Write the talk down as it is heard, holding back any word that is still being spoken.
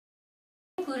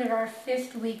concluded our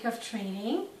 5th week of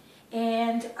training,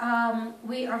 and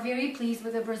we are very pleased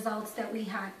with the results that we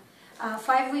had.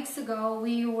 5 weeks ago,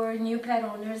 we were new pet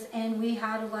owners, and we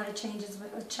had a lot of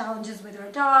challenges with our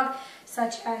dog,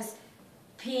 such as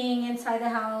peeing inside the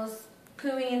house,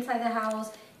 pooing inside the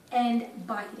house, and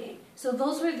biting. So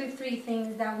those were the 3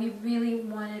 things that we really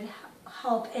wanted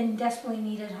help and desperately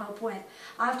needed help with.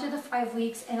 After the 5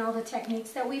 weeks and all the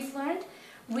techniques that we've learned,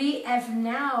 we have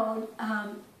now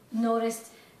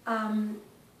noticed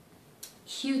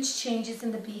huge changes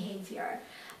in the behavior.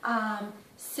 I'm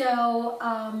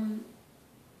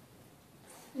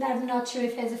not sure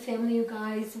if as a family you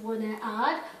guys want to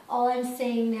add. All I'm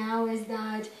saying now is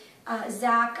that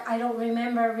Zach, I don't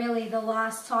remember really the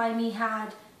last time he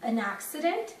had an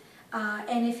accident,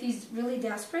 and if he's really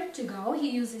desperate to go, he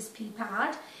uses pee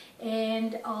pad.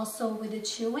 And also with the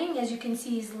chewing, as you can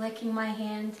see, he's licking my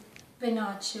hand but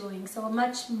not chewing, so a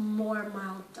much more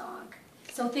mild dog.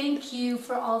 So thank you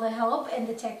for all the help and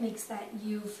the techniques that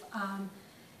you've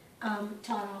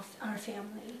taught off our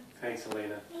family. Thanks,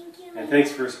 Elena. Thank you. And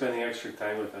thanks for spending extra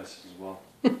time with us as well.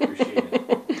 Appreciate it.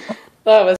 That was